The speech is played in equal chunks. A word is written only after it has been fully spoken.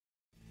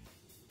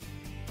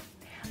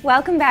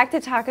Welcome back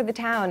to Talk of the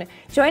Town.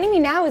 Joining me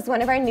now is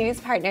one of our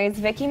news partners,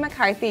 Vicki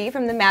McCarthy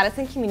from the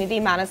Madison Community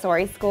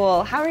Montessori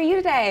School. How are you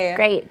today?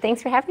 Great, thanks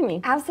for having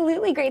me.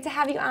 Absolutely, great to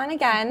have you on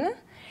again.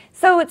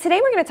 So today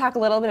we're going to talk a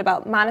little bit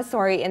about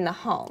Montessori in the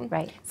home.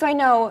 Right. So I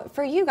know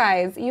for you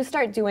guys, you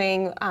start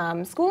doing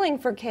schooling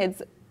for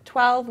kids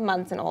 12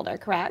 months and older,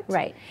 correct?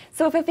 Right.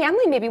 So if a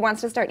family maybe wants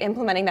to start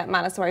implementing that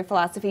Montessori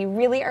philosophy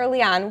really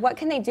early on, what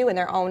can they do in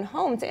their own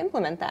home to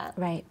implement that?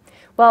 Right.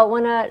 Well,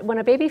 when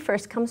a baby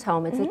first comes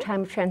home, it's a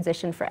time of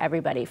transition for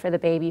everybody, for the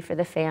baby, for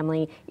the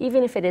family.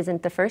 Even if it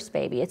isn't the first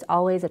baby, it's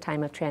always a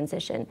time of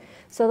transition.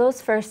 So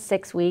those first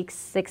 6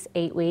 weeks,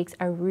 8 weeks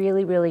are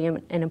really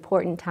an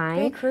important time.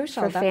 Very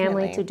crucial, for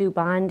family to do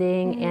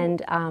bonding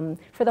and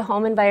for the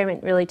home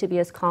environment really to be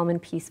as calm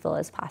and peaceful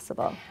as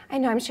possible. I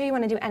know, I'm sure you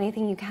want to do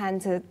anything you can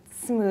to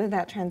smooth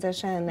that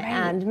transition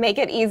and make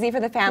it easy for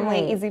the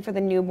family, easy for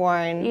the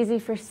newborn. Easy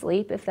for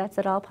sleep, if that's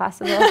at all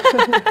possible.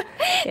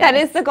 That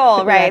is the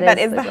goal, right? That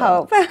is the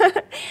goal. hope.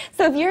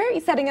 So if you're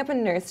setting up a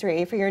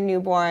nursery for your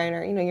newborn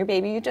or your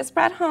baby you just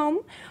brought home,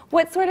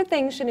 what sort of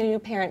things should a new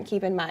parent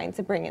keep in mind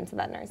to bring into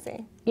that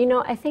nursery? You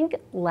know, I think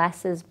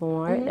less is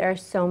more. There are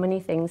so many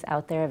things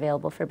out there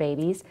available for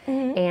babies,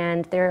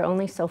 and there are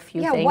only so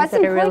few things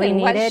that are really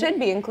needed. What should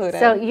be included?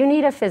 So you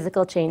need a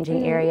physical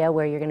changing area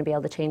where you're going to be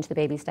able to change the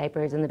baby's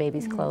diapers and the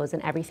baby's clothes,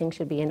 and everything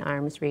should be in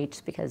arm's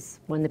reach, because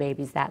when the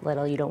baby's that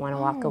little, you don't want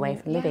to walk away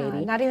from the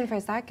baby. Not even for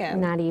a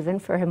second. Not even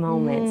for a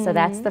moment. So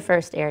that's the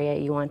first area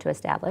you want to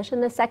establish.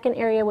 And the second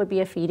area would be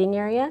a feeding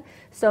area.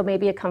 So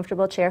maybe a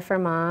comfortable chair for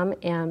mom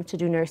to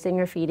do nursing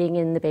or feeding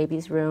in the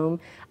baby's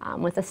room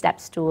with a step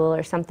stool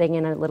or something,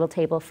 and a little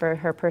table for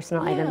her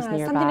personal items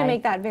nearby. Something to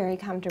make that very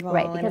comfortable.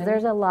 Right, because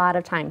there's a lot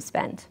of time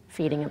spent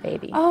feeding a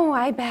baby. Oh,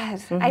 I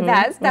bet. I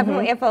bet. It's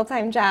definitely a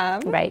full-time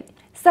job. Right.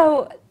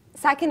 So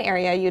second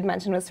area you'd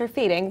mentioned was for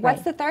feeding.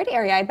 What's the third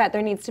area? I bet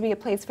there needs to be a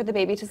place for the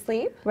baby to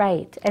sleep.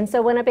 Right. And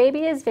so when a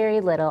baby is very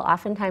little,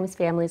 oftentimes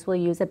families will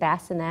use a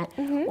bassinet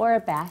or a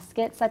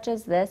basket such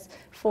as this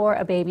for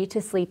a baby to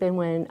sleep in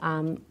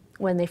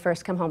when they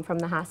first come home from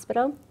the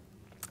hospital.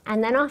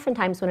 And then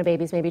oftentimes when a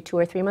baby's maybe 2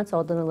 or 3 months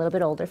old and a little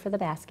bit older for the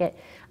basket,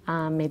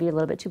 maybe a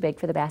little bit too big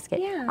for the basket,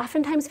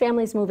 oftentimes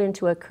families move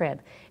into a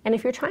crib. And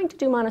if you're trying to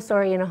do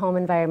Montessori in a home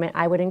environment,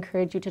 I would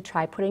encourage you to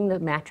try putting the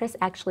mattress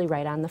actually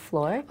right on the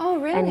floor. Oh,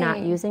 really? And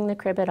not using the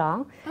crib at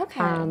all. Okay.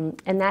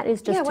 And that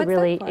is just to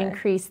really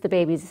increase the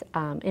baby's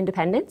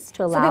independence,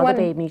 to allow the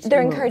baby to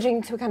They're move.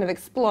 encouraging to kind of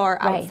explore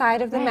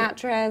outside of the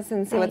mattress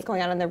and see what's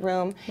going on in the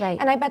room. Right.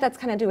 And I bet that's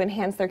kind of to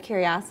enhance their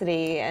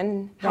curiosity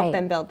and help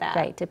them build that.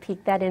 Right, to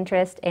pique that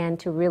interest and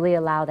to really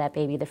allow that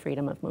baby the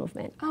freedom of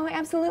movement. Oh,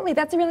 absolutely.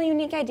 That's a really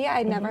unique idea.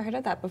 I'd never heard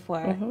of that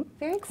before.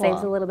 Very cool.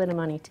 Saves a little bit of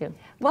money too.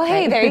 Well,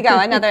 hey, there you go.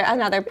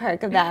 Another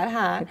perk of that,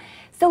 huh?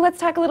 So let's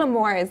talk a little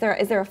more. Is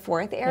there a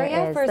fourth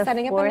area for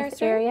setting up a nursery? The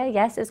fourth area,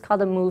 yes, is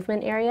called a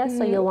movement area.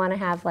 So you'll want to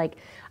have like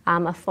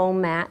a foam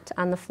mat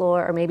on the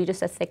floor, or maybe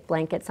just a thick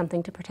blanket,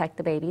 something to protect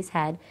the baby's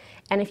head.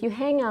 And if you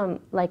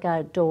hang like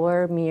a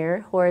door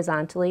mirror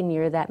horizontally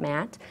near that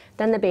mat,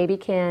 then the baby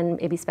can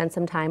maybe spend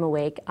some time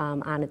awake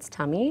on its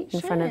tummy in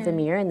front of the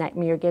mirror, and that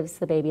mirror gives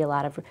the baby a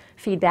lot of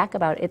feedback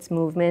about its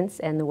movements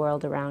and the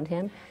world around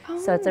him.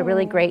 So it's a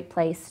really great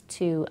place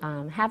to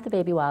have the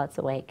baby while it's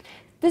awake.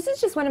 This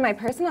is just one of my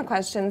personal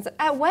questions.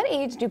 At what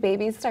age do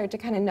babies start to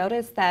kind of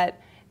notice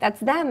that that's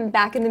them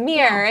back in the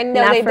mirror and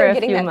know they're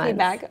getting that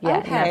feedback? Yeah,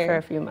 not for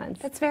a few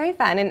months. That's very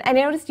fun. And I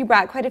noticed you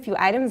brought quite a few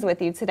items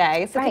with you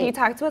today. So can you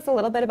talk to us a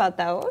little bit about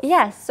those?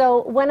 Yes.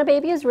 So when a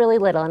baby is really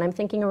little, and I'm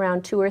thinking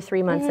around 2 or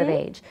 3 months of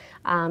age,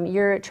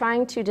 you're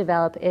trying to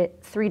develop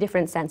 3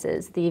 different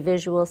senses: the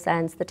visual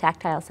sense, the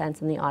tactile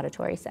sense, and the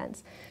auditory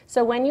sense.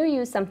 So when you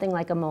use something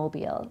like a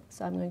mobile,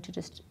 so I'm going to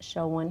just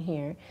show one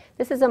here.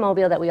 This is a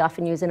mobile that we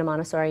often use in a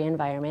Montessori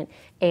environment,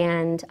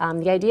 and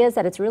the idea is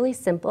that it's really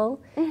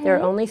simple. There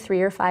are only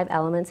 3 or 5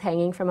 elements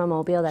hanging from a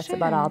mobile. That's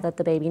about all that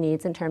the baby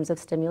needs in terms of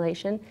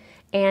stimulation.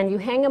 And you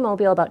hang a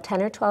mobile about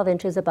 10 or 12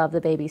 inches above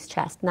the baby's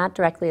chest, not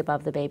directly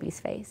above the baby's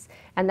face.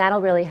 And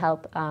that'll really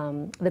help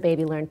the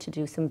baby learn to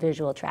do some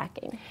visual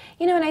tracking.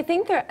 You know, and I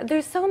think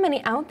there's so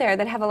many out there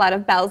that have a lot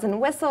of bells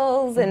and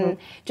whistles, and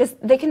just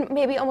they can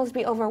maybe almost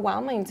be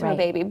overwhelming to a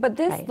baby. But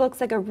this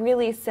looks like a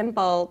really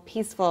simple,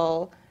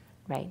 peaceful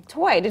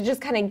toy to just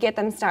kind of get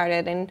them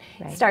started and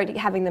start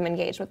having them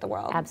engage with the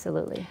world.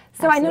 Absolutely.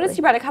 So I noticed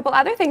you brought a couple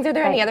other things. Are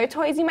there any other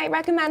toys you might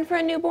recommend for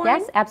a newborn?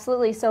 Yes,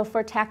 absolutely. So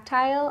for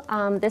tactile,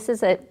 this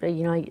is a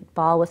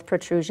ball with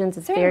protrusions.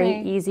 It's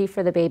very easy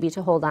for the baby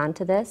to hold on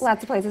to this.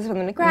 Lots of places for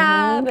them to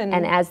grab.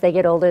 And as they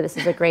get older, this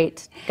is a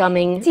great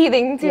gumming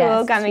teething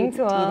tool, gumming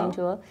tool. Teething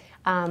tool.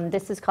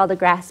 This is called a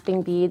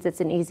grasping beads. It's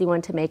an easy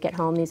one to make at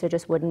home. These are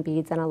just wooden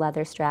beads on a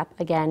leather strap.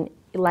 Again,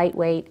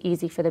 lightweight,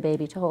 easy for the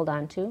baby to hold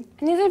on to.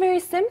 And these are very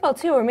simple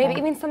too, or maybe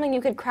even something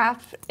you could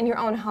craft in your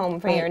own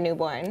home for your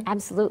newborn.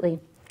 Absolutely.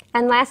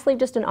 And lastly,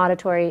 just an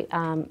auditory,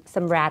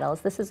 some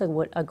rattles. This is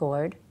a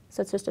gourd.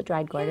 So it's just a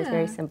dried gourd. It's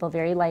very simple,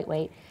 very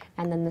lightweight.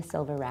 And then the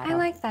silver rattle. I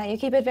like that. You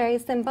keep it very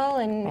simple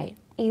and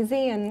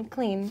easy and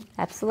clean.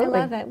 Absolutely.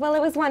 I love it. Well,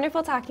 it was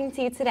wonderful talking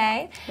to you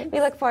today. Thanks.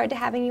 We look forward to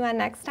having you on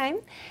next time.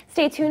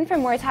 Stay tuned for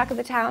more Talk of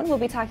the Town. We'll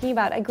be talking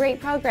about a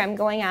great program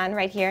going on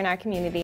right here in our community.